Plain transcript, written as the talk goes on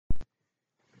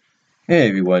Hey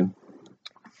everyone,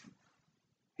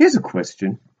 here's a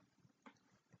question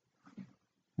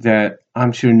that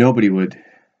I'm sure nobody would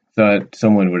thought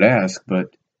someone would ask,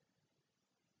 but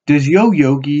does Yo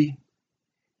Yogi,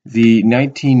 the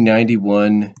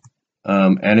 1991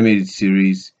 animated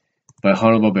series by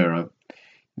Hanna-Barbera,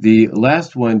 the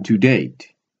last one to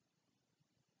date,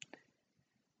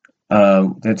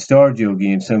 that starred Yogi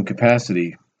in some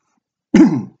capacity,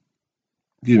 excuse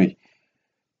me,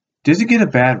 does it get a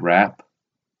bad rap?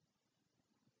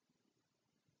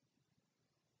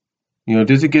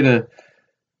 Does it get is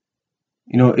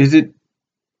it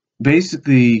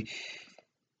basically,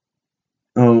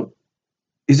 uh,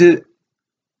 is it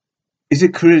is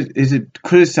it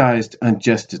criticized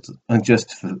unjustly?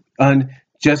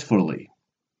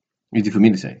 Easy for me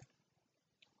to say.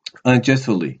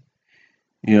 Unjustly.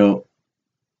 You know,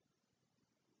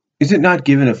 is it not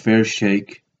given a fair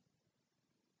shake?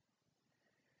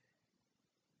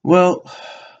 Well,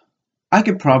 I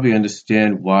can probably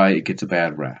understand why it gets a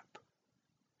bad rap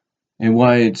and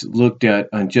why it's looked at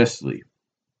unjustly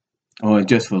or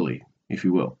unjustly, if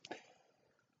you will.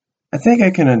 I think I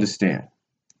can understand.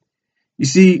 You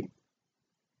see,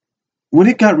 when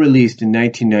it got released in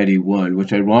 1991,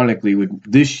 which ironically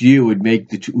this year would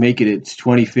make it its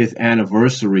 25th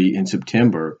anniversary in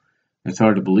September. That's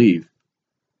hard to believe.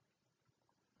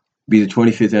 Be the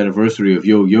 25th anniversary of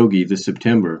Yo Yogi this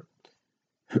September,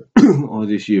 or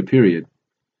this year period.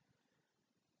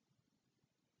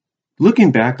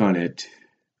 Looking back on it,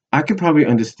 I can probably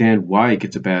understand why it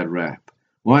gets a bad rap,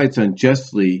 why it's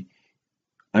unjustly,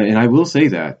 and I will say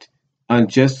that,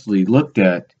 unjustly looked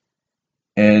at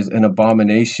as an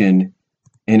abomination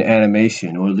in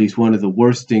animation, or at least one of the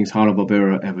worst things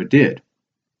Hanna-Barbera ever did.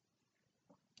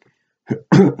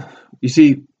 You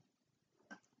see,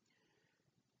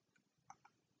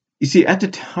 at the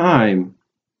time,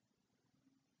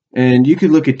 and you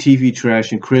could look at TV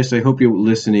Trash, and Chris, I hope you're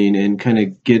listening and kind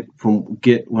of get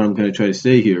what I'm going to try to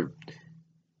say here.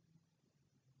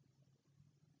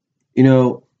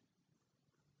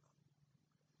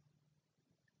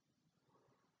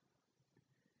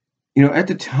 At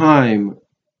the time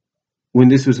when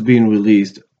this was being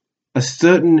released, a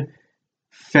certain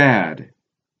fad,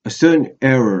 a certain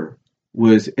era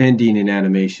was ending in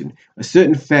animation. A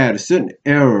certain fad, a certain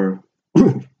era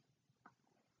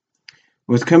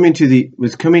was coming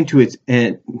to its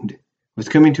end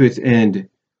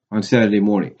on Saturday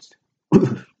mornings.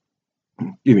 Excuse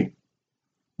me.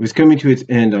 Was coming to its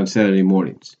end on Saturday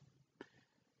mornings.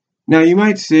 Now you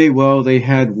might say, well, they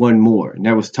had one more, and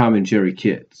that was Tom and Jerry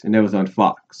Kids, and that was on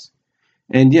Fox.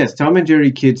 And yes, Tom and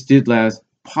Jerry Kids did last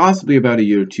possibly about a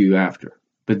year or two after,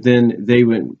 but then they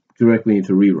went directly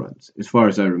into reruns, as far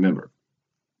as I remember.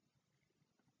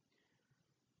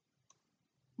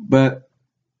 But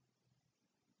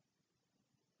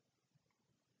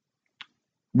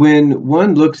when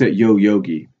one looks at Yo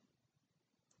Yogi,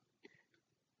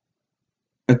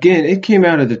 again, it came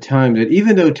out at the time that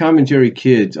even though Tom and Jerry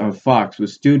Kids on Fox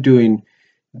was still doing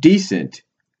decent,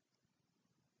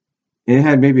 and it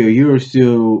had maybe a year or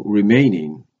so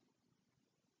remaining.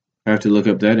 I have to look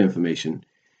up that information.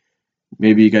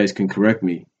 Maybe you guys can correct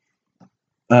me.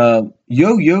 Yo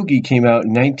Yogi came out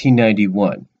in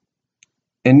 1991.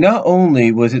 And not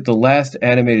only was it the last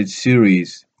animated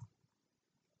series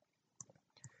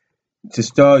to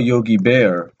star Yogi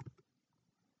Bear,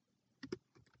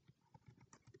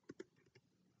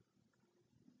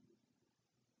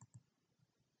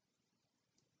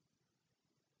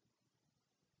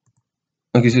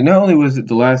 okay, so not only was it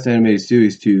the last animated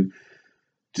series to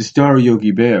star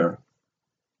Yogi Bear,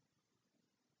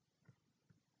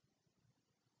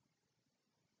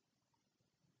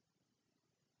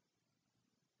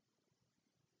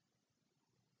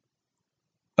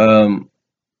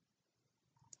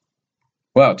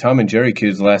 wow, Tom and Jerry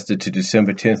Kids lasted to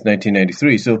December 10th,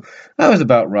 1993, so that was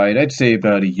about right. I'd say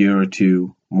about a year or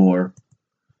two more.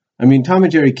 I mean, Tom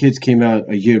and Jerry Kids came out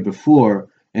a year before,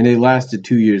 and they lasted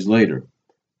 2 years later.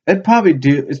 It's probably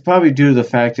due to the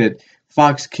fact that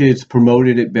Fox Kids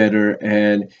promoted it better,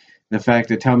 and the fact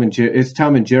that it's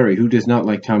Tom and Jerry. Who does not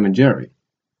like Tom and Jerry?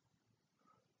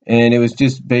 And it was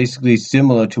just basically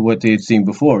similar to what they had seen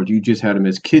before. You just had them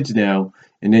as kids now,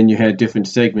 and then you had different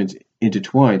segments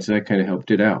intertwined, so that kind of helped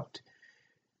it out.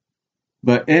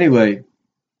 But anyway,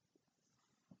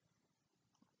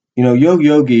 Yo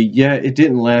Yogi, yeah, it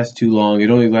didn't last too long. It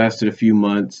only lasted a few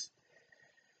months.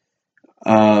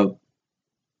 But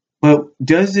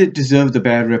does it deserve the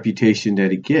bad reputation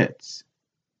that it gets?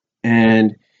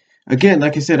 And again,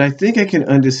 like I said, I think I can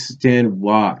understand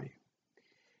why.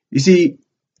 You see,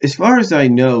 as far as I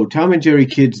know, Tom and Jerry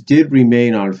Kids did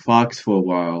remain on Fox for a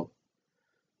while,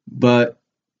 but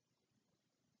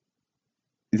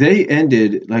they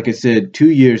ended, like I said, 2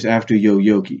 years after Yo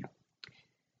Yogi,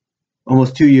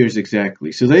 almost 2 years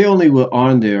exactly. So they only were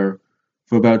on there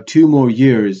for about 2 more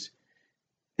years.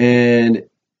 And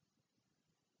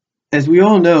as we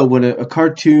all know, when a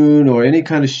cartoon or any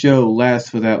kind of show lasts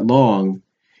for that long,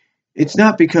 it's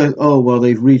not because, oh, well,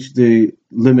 they've reached the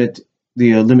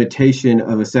limitation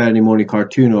of a Saturday morning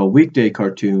cartoon or a weekday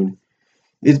cartoon.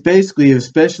 It's basically,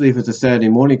 especially if it's a Saturday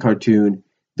morning cartoon,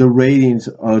 the ratings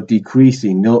are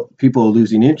decreasing. No, people are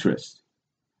losing interest.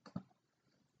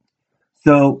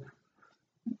 So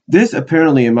this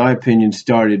apparently, in my opinion,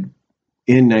 started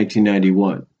in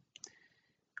 1991.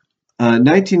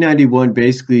 1991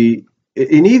 basically,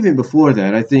 and even before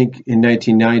that, I think in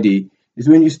 1990 is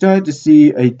when you started to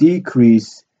see a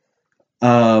decrease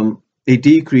in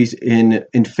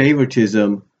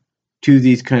favoritism to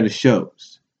these kind of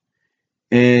shows.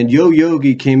 And Yo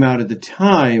Yogi came out at the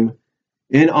time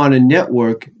and on a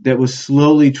network that was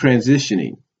slowly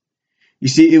transitioning.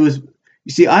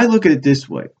 I look at it this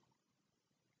way.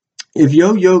 If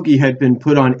Yo Yogi had been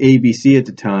put on ABC at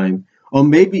the time, or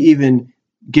maybe even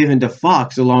given to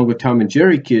Fox along with Tom and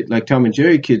Jerry Kids, like Tom and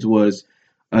Jerry Kids was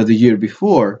the year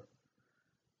before,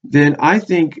 then I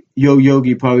think Yo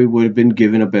Yogi probably would have been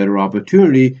given a better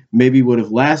opportunity, maybe would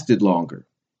have lasted longer.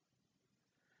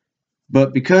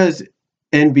 But because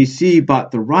NBC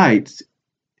bought the rights,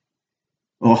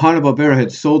 or Hanna-Barbera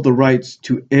had sold the rights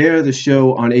to air the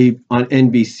show on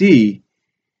NBC,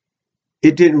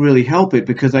 it didn't really help it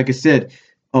because, like I said,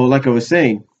 like I was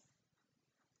saying,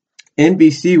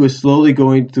 NBC was slowly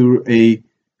going through a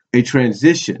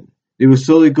transition. It was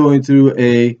slowly going through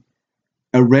a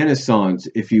renaissance,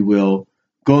 if you will,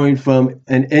 going from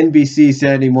an NBC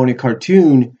Saturday morning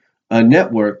cartoon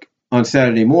network on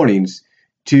Saturday mornings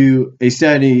to a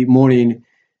Saturday morning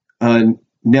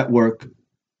network.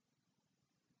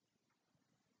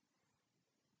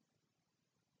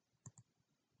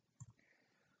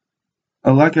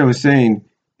 Like I was saying,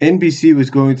 NBC was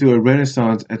going through a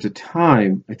renaissance at the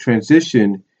time, a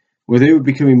transition where they were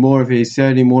becoming more of a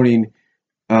Saturday morning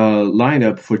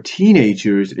lineup for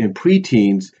teenagers and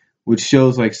preteens with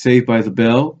shows like Saved by the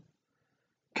Bell,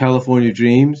 California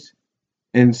Dreams,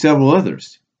 and several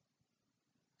others.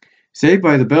 Saved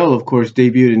by the Bell, of course,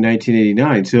 debuted in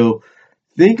 1989. So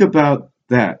think about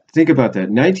that.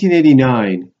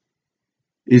 1989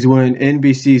 is when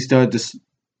NBC started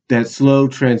that slow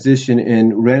transition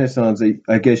and renaissance,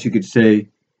 I guess you could say,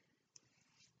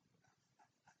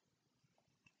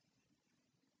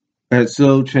 that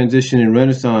slow transition and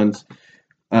renaissance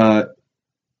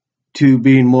to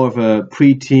being more of a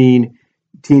preteen,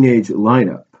 teenage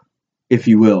lineup, if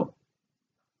you will.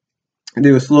 And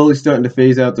they were slowly starting to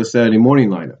phase out the Saturday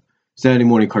morning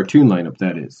cartoon lineup,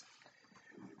 that is.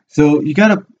 So you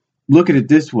got to look at it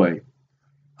this way.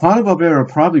 Hanna-Barbera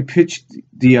probably pitched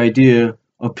the idea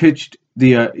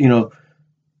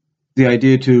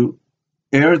to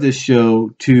air this show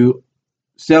to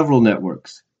several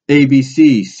networks,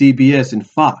 ABC, CBS, and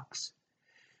Fox.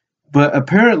 But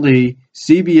apparently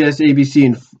CBS,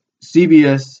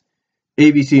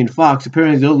 ABC, and Fox,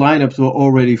 apparently their lineups were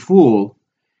already full.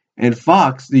 And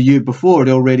Fox, the year before,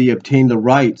 had already obtained the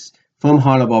rights from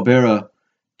Hanna-Barbera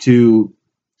to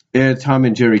air Tom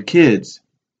and Jerry Kids.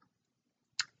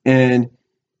 And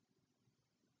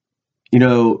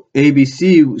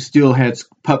ABC still had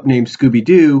pup named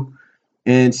Scooby-Doo,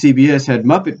 and CBS had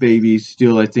Muppet Babies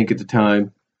still, I think, at the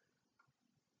time.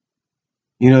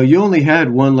 You only had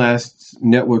one last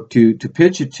network to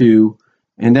pitch it to,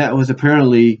 and that was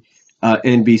apparently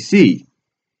NBC.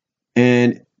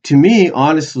 And to me,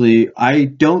 honestly, I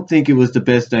don't think it was the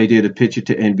best idea to pitch it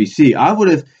to NBC. I would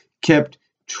have kept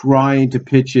trying to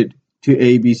pitch it to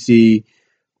ABC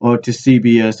or to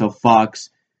CBS or Fox.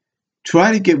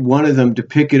 Try to get one of them to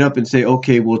pick it up and say,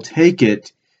 okay, we'll take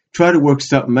it. Try to work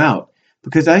something out.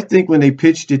 Because I think when they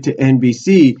pitched it to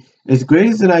NBC, as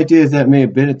great as an idea as that may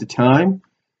have been at the time,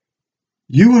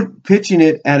 you were pitching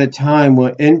it at a time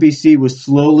when NBC was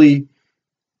slowly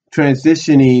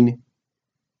transitioning,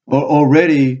 they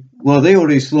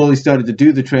already slowly started to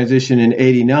do the transition in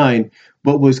 '89,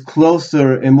 but was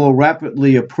closer and more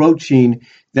rapidly approaching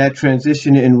that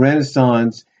transition and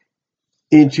renaissance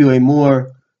into a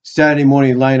more Saturday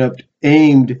morning lineup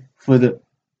aimed for the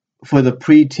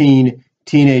preteen,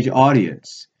 teenage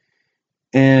audience.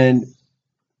 And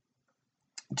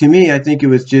to me, I think it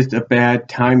was just a bad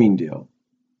timing deal.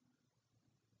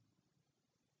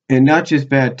 And not just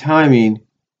bad timing,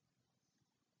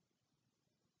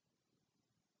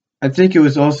 I think it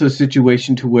was also a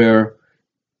situation to where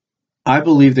I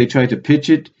believe they tried to pitch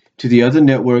it to the other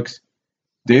networks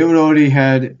They would already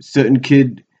had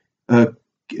uh,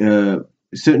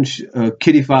 certain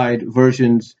kiddified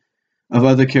versions of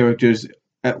other characters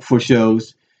for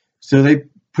shows, so they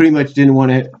pretty much didn't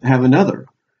want to have another.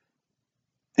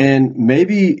 And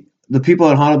maybe the people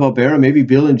at Hanna-Barbera, maybe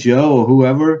Bill and Joe or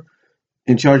whoever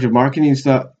in charge of marketing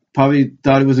probably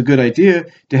thought it was a good idea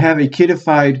to have a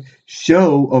kiddified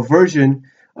show or version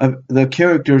of the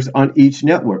characters on each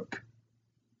network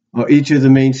or each of the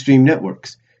mainstream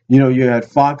networks. You had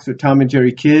Fox with Tom and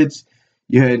Jerry Kids,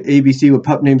 you had ABC with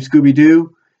Pup Named Scooby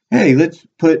Doo. Hey, let's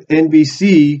have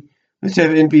NBC let's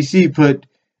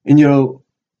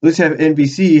have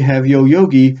NBC have Yo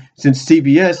Yogi, since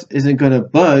CBS isn't going to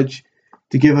budge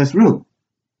to give us room.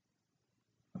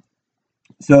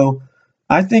 So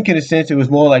I think in a sense it was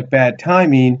more like bad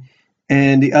timing,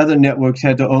 and the other networks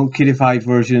had their own kiddified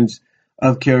versions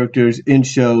of characters in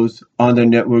shows on their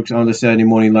networks on the Saturday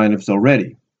morning lineups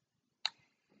already.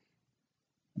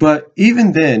 But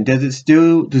even then, does it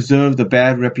still deserve the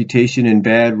bad reputation and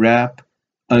bad rap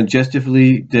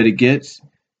unjustifiably that it gets?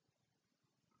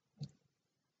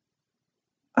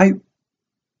 I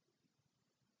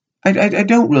I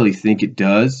don't really think it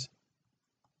does.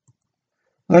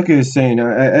 Like I was saying,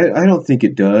 I don't think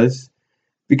it does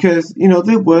because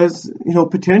there was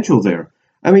potential there.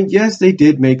 I mean, yes, they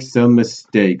did make some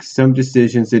mistakes, some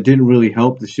decisions that didn't really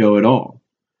help the show at all.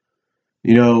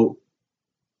 You know,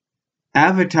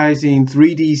 advertising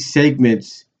 3D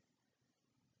segments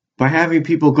by having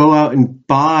people go out and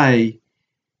buy,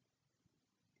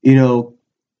 you know,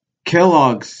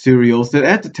 Kellogg's cereals that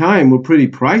at the time were pretty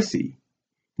pricey.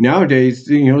 Nowadays,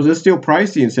 they're still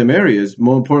pricey in some areas.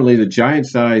 More importantly, the giant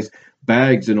size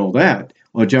bags and all that,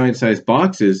 or giant size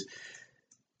boxes.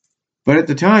 But at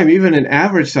the time, even an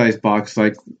average size box,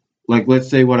 like let's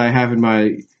say what I have in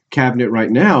my cabinet right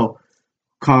now,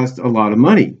 cost a lot of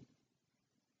money.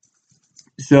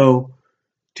 So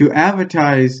to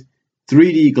advertise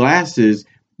 3D glasses,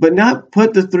 but not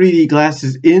put the 3D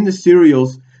glasses in the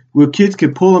cereals where kids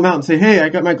could pull them out and say, "Hey, I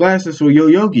got my glasses for Yo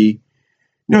Yogi."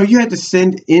 No, you had to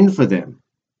send in for them.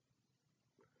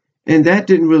 And that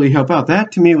didn't really help out.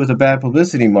 That to me was a bad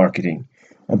publicity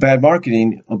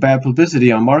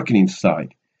publicity on marketing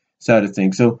side of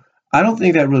things. So I don't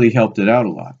think that really helped it out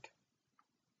a lot.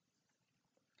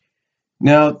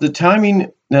 Now the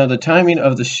timing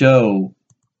of the show,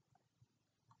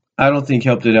 I don't think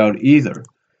helped it out either.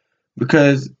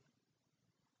 Because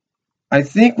I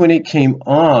think when it came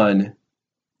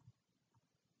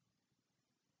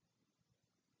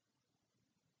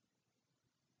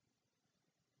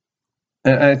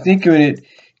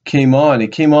on,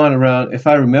 it came on around, if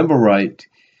I remember right,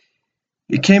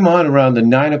 it came on around the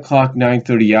 9 o'clock,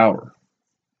 9:30 hour.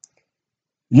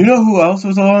 You know who else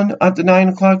was on at the 9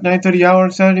 o'clock, 9:30 hour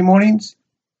on Saturday mornings?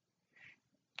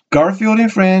 Garfield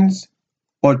and Friends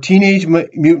or Teenage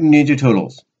Mutant Ninja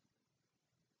Turtles.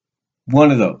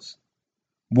 One of those.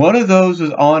 One of those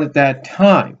was on at that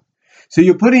time. So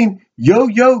you're putting Yo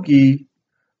Yogi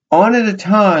on at a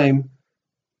time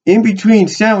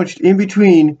sandwiched in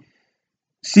between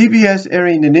CBS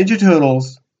airing the Ninja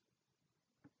Turtles,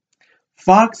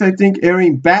 Fox, I think,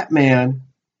 airing Batman,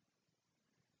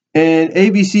 and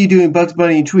ABC doing Bugs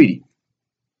Bunny and Tweety.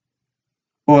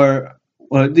 Or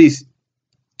at least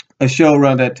a show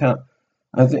around that time.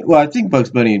 I think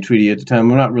Bugs Bunny and Tweety at the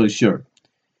time, I'm not really sure.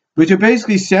 But you're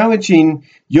basically sandwiching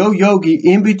Yo Yogi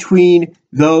in between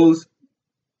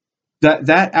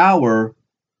that hour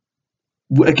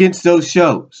against those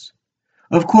shows.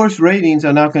 Of course, ratings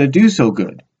are not going to do so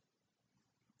good.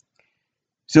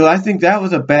 So I think that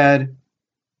was a bad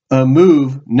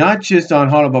move, not just on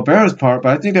Hanna-Barbera's part,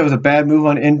 but I think that was a bad move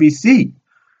on NBC.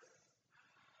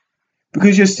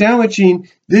 Because you're sandwiching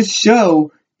this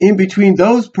show in between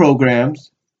those programs.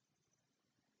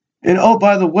 And oh,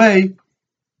 by the way,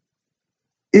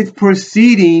 it's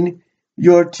preceding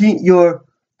your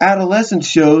adolescent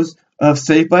shows of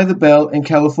Saved by the Bell and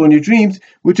California Dreams,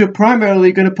 which are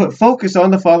primarily going to put focus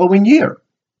on the following year.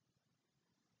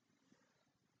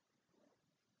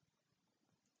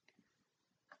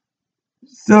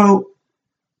 So,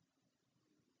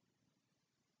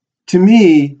 to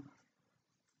me,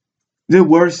 there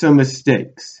were some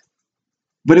mistakes.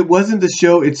 But it wasn't the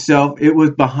show itself, it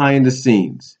was behind the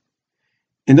scenes.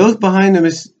 And those behind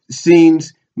the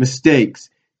scenes mistakes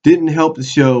didn't help the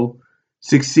show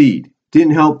succeed,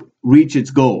 didn't help reach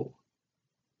its goal.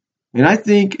 And I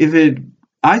think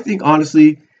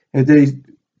honestly, if they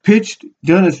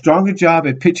done a stronger job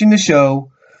at pitching the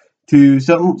show to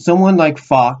someone like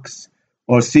Fox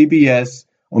or CBS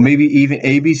or maybe even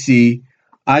ABC,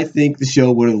 I think the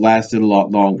show would have lasted a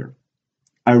lot longer.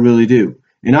 I really do.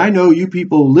 And I know you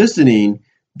people listening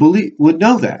would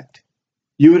know that.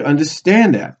 You would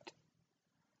understand that.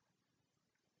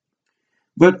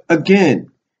 But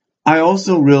again, I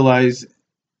also realize,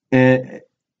 and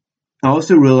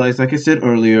like I said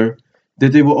earlier,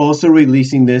 that they were also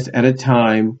releasing this at a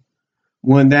time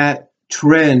when that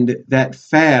trend, that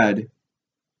fad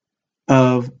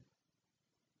of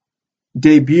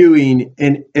debuting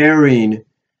and airing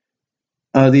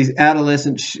these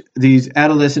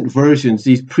adolescent versions,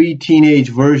 these pre-teenage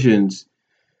versions,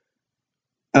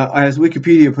 as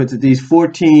Wikipedia puts it, these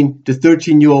 14 to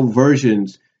 13-year-old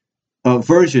versions,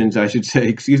 I should say,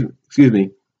 excuse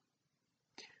me,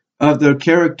 of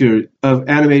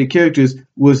animated characters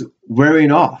was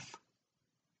wearing off.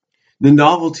 The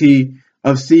novelty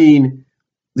of seeing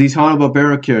these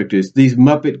Hanna-Barbera characters, these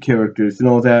Muppet characters and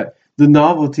all that, the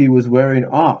novelty was wearing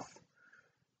off.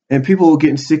 And people were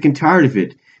getting sick and tired of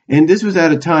it. And this was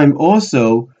at a time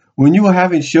also when you were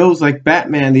having shows like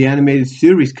Batman, the animated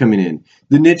series coming in,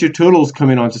 the Ninja Turtles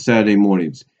coming on to Saturday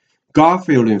mornings,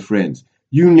 Garfield and Friends,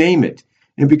 you name it.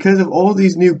 And because of all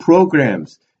these new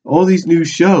programs, all these new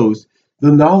shows,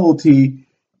 the novelty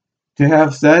to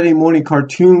have Saturday morning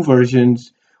cartoon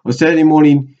versions or Saturday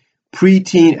morning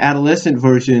preteen adolescent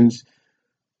versions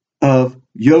of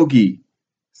Yogi,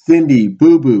 Cindy,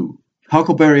 Boo Boo,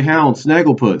 Huckleberry Hound,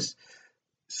 Snagglepuss,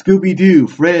 Scooby-Doo,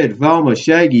 Fred, Velma,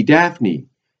 Shaggy, Daphne,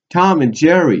 Tom and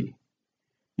Jerry.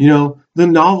 The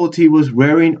novelty was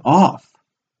wearing off.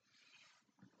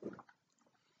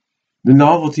 The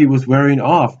novelty was wearing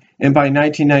off. And by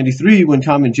 1993, when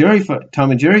Tom and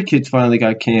Jerry Kids finally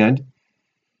got canned,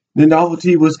 the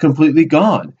novelty was completely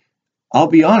gone. I'll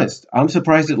be honest, I'm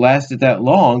surprised it lasted that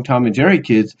long, Tom and Jerry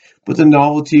Kids, but the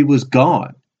novelty was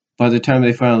gone by the time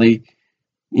they finally,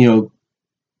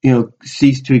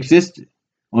 ceased to exist.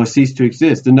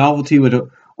 The novelty would have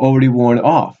already worn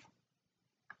off.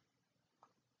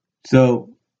 So,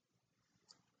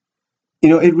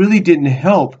 it really didn't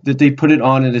help that they put it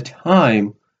on at a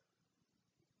time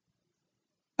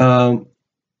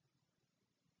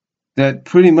that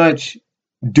pretty much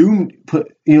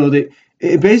it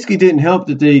basically didn't help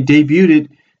that they debuted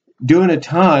it during a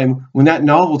time when that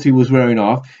novelty was wearing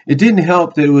off. It didn't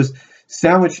help that it was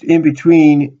sandwiched in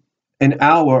between an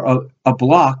hour, a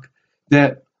block,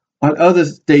 that on other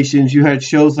stations you had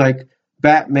shows like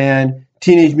Batman,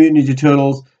 Teenage Mutant Ninja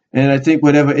Turtles, and I think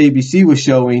whatever ABC was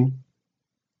showing.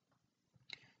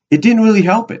 It didn't really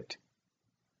help it.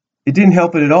 It didn't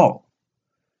help it at all.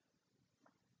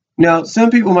 Now, some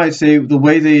people might say the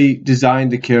way they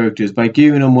designed the characters by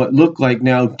giving them what looked like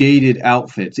now dated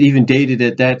outfits, even dated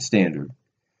at that standard.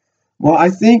 Well, I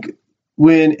think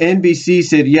when NBC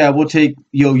said, yeah, we'll take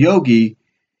Yogi,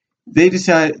 they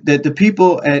decided that the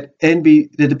people at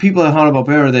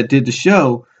Hanna-Barbera that did the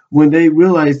show, when they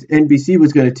realized NBC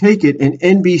was going to take it, and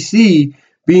NBC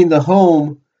being the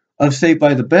home of Saved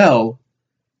by the Bell,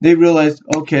 they realized,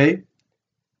 okay,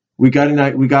 we got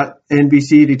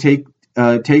NBC to take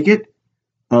it.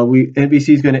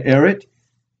 NBC is going to air it.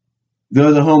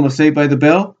 They're the home of Saved by the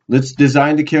Bell. Let's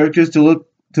design the characters to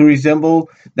resemble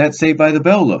that Saved by the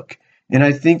Bell look. And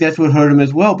I think that's what hurt them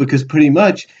as well, because pretty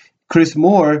much Chris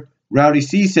Moore, Rowdy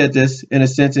C, said this in a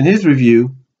sense in his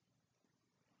review,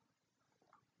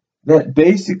 that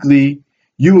basically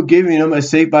you were giving them a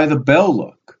Saved by the Bell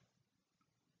look.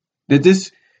 That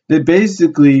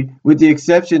basically, with the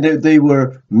exception that they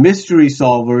were mystery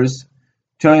solvers,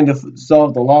 trying to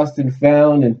solve the lost and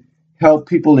found and help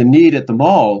people in need at the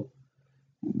mall,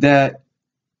 that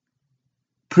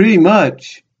pretty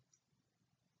much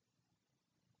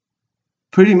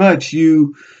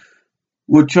you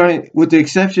were trying, with the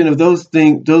exception of those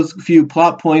few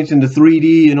plot points in the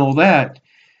 3D and all that,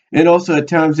 and also at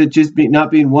times it just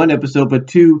not being one episode, but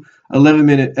two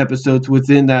 11-minute episodes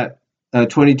within that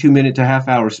 22-minute to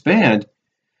half-hour span.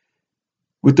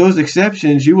 With those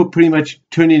exceptions, you were pretty much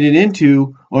turning it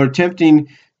into or attempting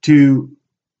to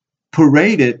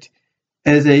parade it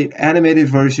as an animated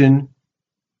version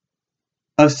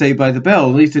of Saved by the Bell,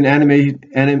 at least an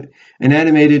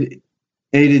animated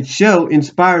show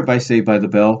inspired by Saved by the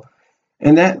Bell,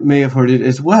 and that may have hurt it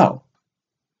as well.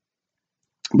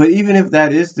 But even if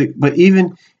that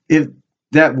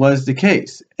was the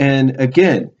case, and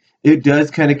again, it does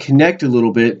kind of connect a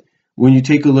little bit when you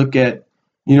take a look at,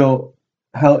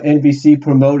 how NBC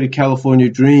promoted California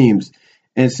Dreams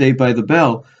and Saved by the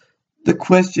Bell. The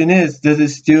question is, does it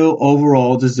still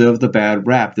overall deserve the bad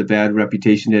rap, the bad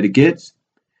reputation that it gets?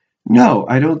 No,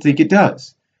 I don't think it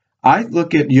does. I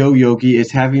look at Yo Yogi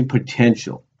as having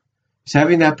potential. It's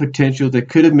having that potential that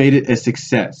could have made it a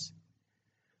success.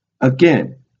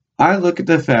 Again, I look at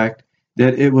the fact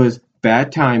that it was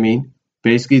bad timing,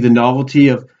 basically the novelty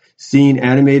of seen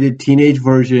animated teenage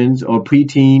versions or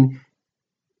preteen,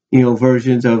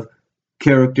 versions of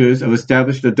characters, of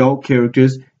established adult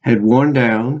characters, had worn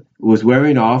down, was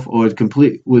wearing off, or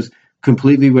was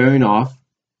completely wearing off,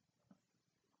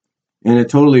 and had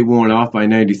totally worn off by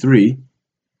 93.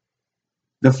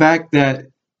 The fact that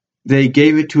they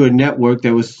gave it to a network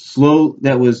that was slow,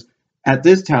 that was at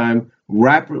this time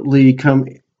rapidly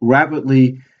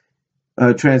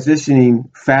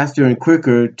transitioning faster and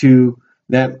quicker to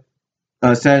that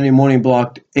Saturday morning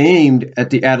block aimed at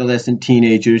the adolescent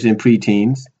teenagers and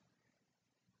preteens,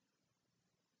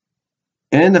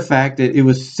 and the fact that it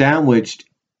was sandwiched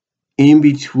in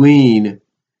between,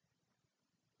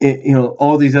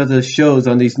 all these other shows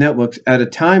on these networks at a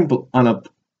time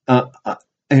at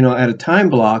a time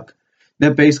block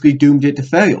that basically doomed it to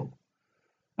fail.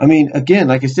 I mean, again,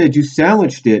 like I said, they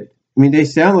sandwiched it,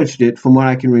 from what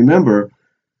I can remember,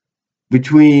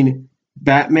 between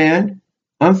Batman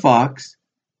on Fox,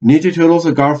 Ninja Turtles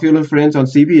or Garfield and Friends on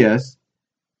CBS,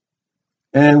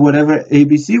 and whatever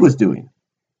ABC was doing.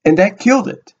 And that killed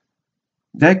it.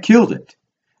 I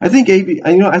think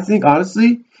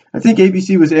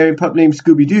ABC was airing Pup Named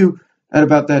Scooby-Doo at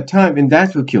about that time, and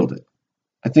that's what killed it.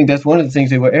 I think that's one of the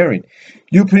things they were airing.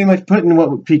 You pretty much put in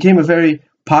what became a very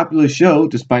popular show,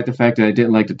 despite the fact that I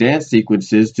didn't like the dance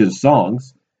sequences to the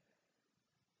songs.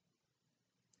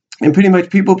 And pretty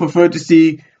much people preferred to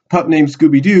see Pup Named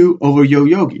Scooby-Doo over Yo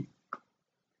Yogi.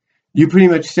 You pretty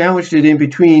much sandwiched it in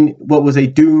between what was a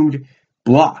doomed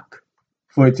block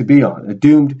for it to be on, a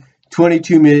doomed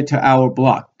 22-minute to hour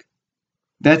block.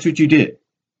 That's what you did.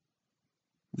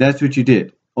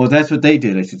 Or that's what they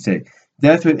did, I should say.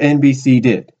 That's what NBC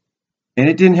did. And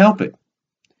it didn't help it.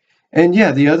 And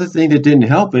yeah, the other thing that didn't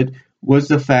help it was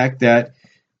the fact that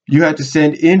you had to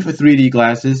send in for 3D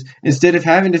glasses instead of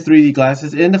having the 3D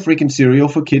glasses in the freaking cereal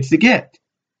for kids to get.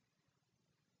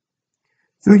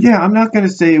 So yeah, I'm not going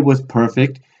to say it was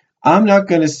perfect. I'm not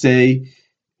going to say,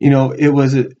 it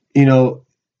was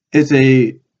it's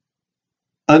a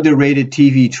underrated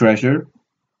TV treasure.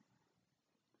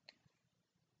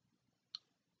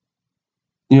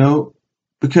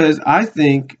 Because I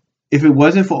think if it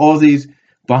wasn't for all these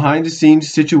behind the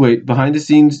scenes situations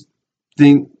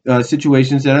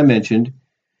that I mentioned,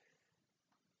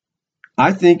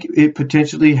 I think it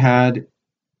potentially had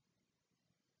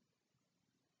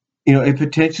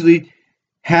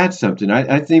something.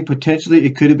 I think potentially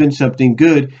it could have been something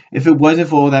good if it wasn't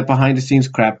for all that behind the scenes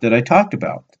crap that I talked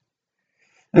about.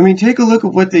 I mean, take a look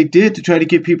at what they did to try to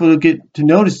get people to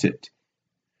notice it.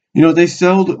 They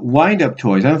sold wind-up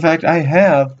toys. In fact, I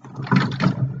have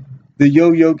the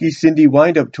Yo Yogi Cindy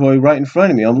wind-up toy right in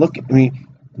front of me. I'm looking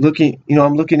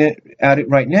at it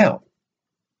right now.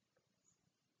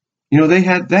 They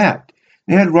had that.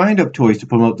 They had wind-up toys to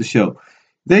promote the show.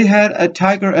 They had a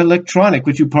Tiger Electronic,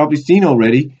 which you've probably seen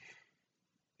already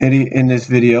in this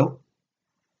video.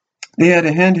 They had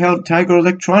a handheld Tiger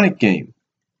Electronic game.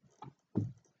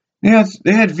 They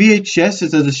had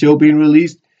VHSs of the show being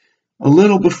released a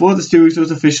little before the series was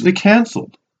officially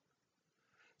canceled.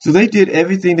 So they did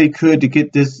everything they could to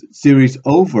get this series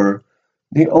over.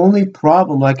 The only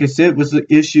problem, like I said, was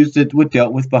the issues that were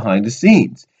dealt with behind the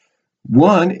scenes.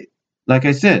 One, like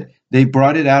I said, they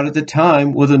brought it out at the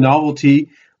time with a novelty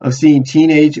of seeing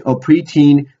teenage or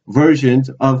preteen versions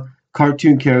of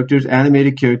cartoon characters,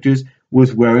 animated characters,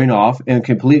 was wearing off and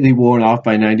completely worn off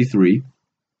by 93.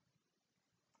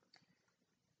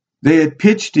 They had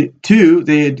pitched it to,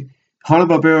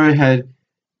 Hanna-Barbera had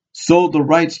sold the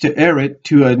rights to air it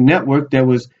to a network that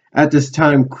was at this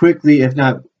time quickly, if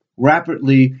not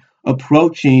rapidly,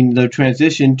 approaching the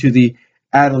transition to the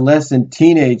adolescent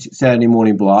teenage Saturday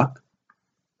morning block.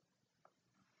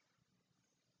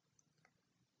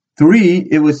 3,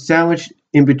 it was sandwiched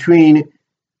in between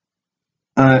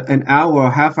an hour or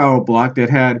half-hour block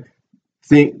that had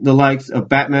the likes of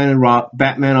Batman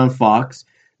on Fox,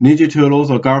 Ninja Turtles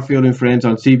or Garfield and Friends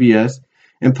on CBS,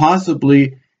 and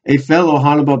possibly a fellow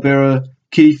Hanna-Barbera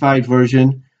kiddified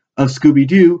version of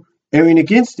Scooby-Doo airing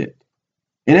against it.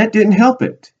 And that didn't help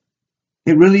it.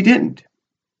 It really didn't.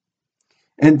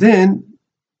 And then,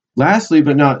 lastly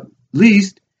but not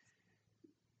least,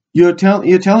 you're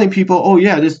telling people, oh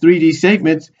yeah, this 3D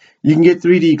segments, you can get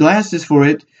 3D glasses for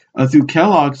it through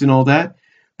Kellogg's and all that.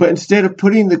 But instead of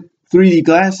putting the 3D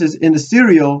glasses in the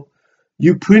cereal,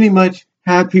 you pretty much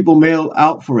had people mail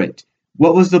out for it.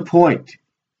 What was the point?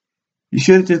 You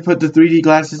should have just put the 3D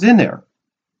glasses in there.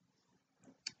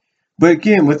 But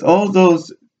again, with all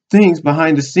those things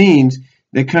behind the scenes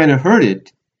that kind of hurt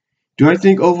it, do I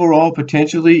think overall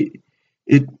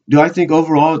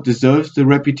it deserves the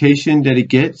reputation that it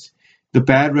gets? The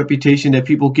bad reputation that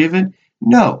people give it?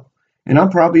 No. And I'm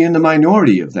probably in the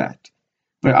minority of that.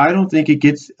 But I don't think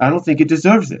it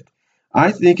deserves it.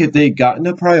 I think if they'd gotten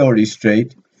the priorities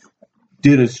straight,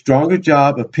 did a stronger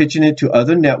job of pitching it to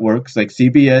other networks like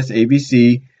CBS,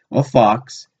 ABC, or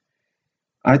Fox,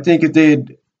 I think if they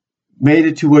had made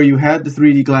it to where you had the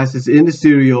 3D glasses in the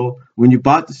cereal when you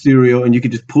bought the cereal and you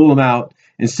could just pull them out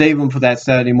and save them for that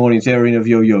Saturday morning's airing of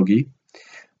Yo Yogi.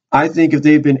 I think if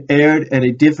they'd been aired at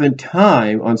a different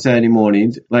time on Saturday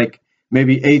mornings, like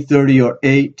maybe 8:30 or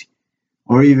 8,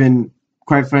 or even,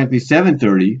 quite frankly,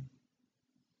 7:30,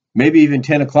 maybe even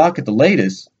 10 o'clock at the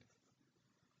latest,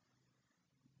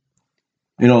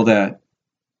 and all that,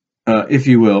 if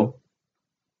you will.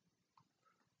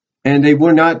 And they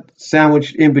were not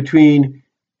sandwiched in between,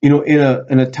 in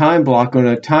a time block or in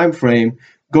a time frame,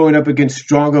 going up against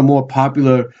stronger, more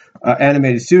popular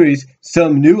animated series,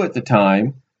 some new at the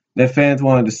time that fans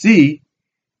wanted to see,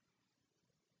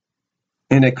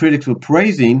 and that critics were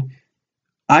praising.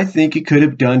 I think it could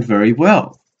have done very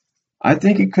well. I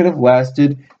think it could have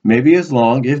lasted maybe as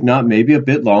long, if not maybe a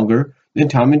bit longer, than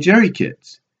Tom and Jerry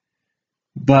Kids.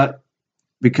 But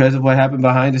because of what happened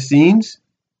behind the scenes,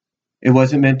 it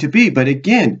wasn't meant to be. But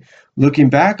again, looking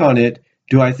back on it,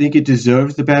 do I think it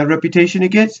deserves the bad reputation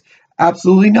it gets?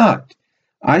 Absolutely not.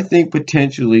 I think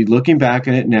potentially, looking back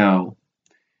on it now,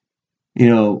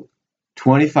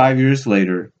 25 years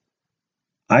later,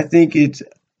 I think it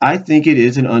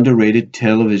is an underrated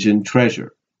television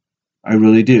treasure. I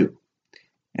really do.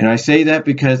 And I say that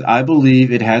because I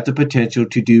believe it had the potential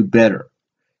to do better,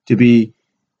 to be,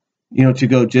 to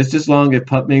go just as long as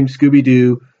Pup Named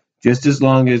Scooby-Doo, just as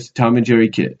long as Tom and Jerry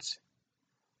Kids.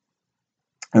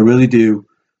 I really do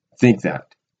think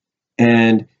that.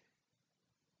 And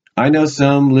I know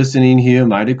some listening here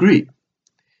might agree.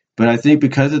 But I think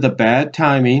because of the bad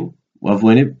timing of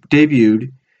when it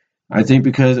debuted, I think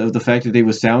because of the fact that they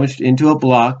were sandwiched into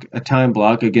a time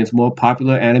block against more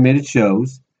popular animated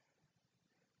shows,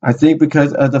 I think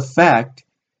because of the fact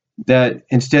that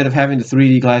instead of having the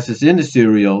 3D glasses in the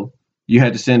cereal, you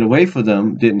had to send away for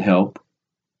them, didn't help.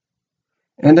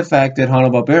 And the fact that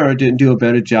Hanna-Barbera didn't do a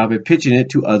better job at pitching it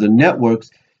to other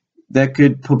networks that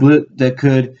could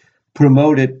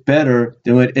promote it better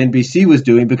than what NBC was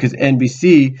doing, because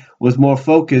NBC was more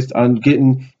focused on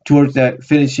getting towards that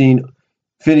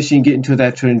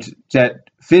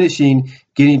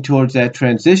getting towards that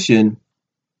transition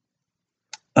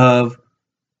of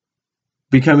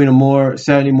becoming a more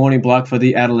Saturday morning block for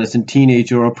the adolescent,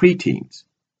 teenager, or preteens.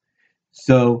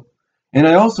 So, and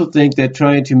I also think that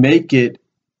trying to make it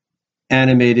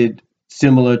animated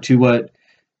similar to what,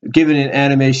 given an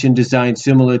animation design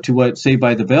similar to what Saved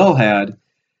by the Bell had,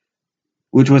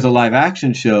 which was a live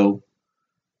action show,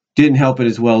 didn't help it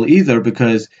as well either,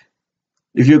 because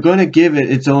if you're going to give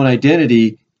it its own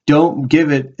identity, don't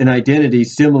give it an identity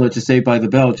similar to Saved by the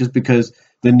Bell just because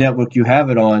the network you have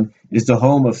it on is the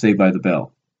home of Saved by the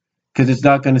Bell. Because it's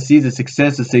not going to see the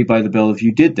success of Saved by the Bell if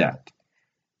you did that.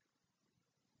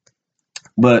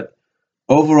 But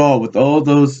overall, with all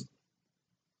those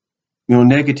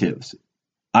negatives,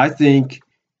 I think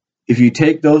if you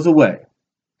take those away,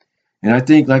 and I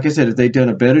think, like I said, if they'd done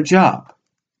a better job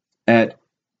at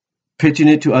pitching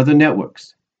it to other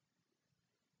networks,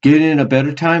 getting in a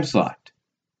better time slot,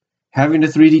 having the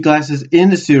 3D glasses in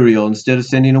the cereal instead of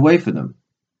sending away for them,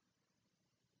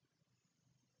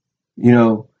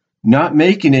 not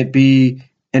making it be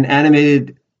an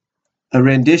animated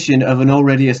rendition of an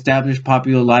already established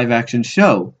popular live action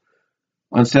show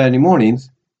on Saturday mornings,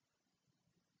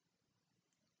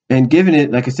 and giving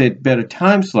it, like I said, better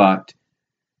time slot,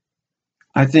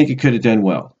 I think it could have done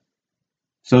well.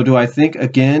 So do I think,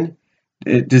 again,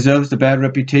 it deserves the bad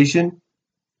reputation?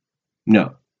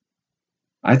 No.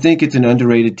 I think it's an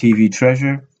underrated TV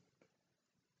treasure.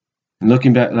 And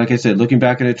looking back, like I said, looking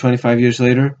back at it 25 years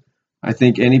later, I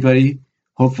think anybody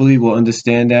hopefully will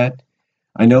understand that.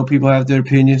 I know people have their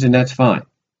opinions, and that's fine.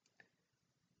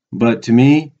 But to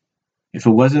me, if it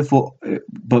wasn't for,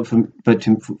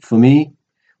 for me,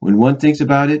 when one thinks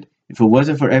about it, if it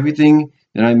wasn't for everything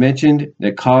that I mentioned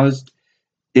that caused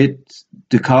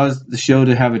the show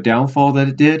to have a downfall that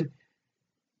it did,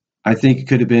 I think it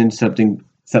could have been something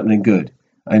good.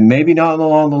 And maybe not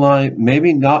along the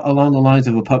lines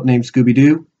of A Pup Named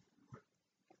Scooby-Doo,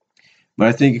 but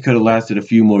I think it could have lasted a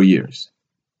few more years.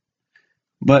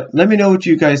 But let me know what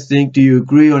you guys think. Do you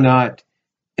agree or not?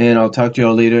 And I'll talk to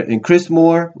y'all later. And Chris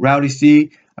Moore, Rowdy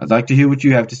C, I'd like to hear what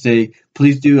you have to say.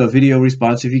 Please do a video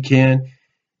response if you can.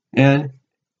 And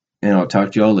I'll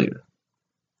talk to y'all later.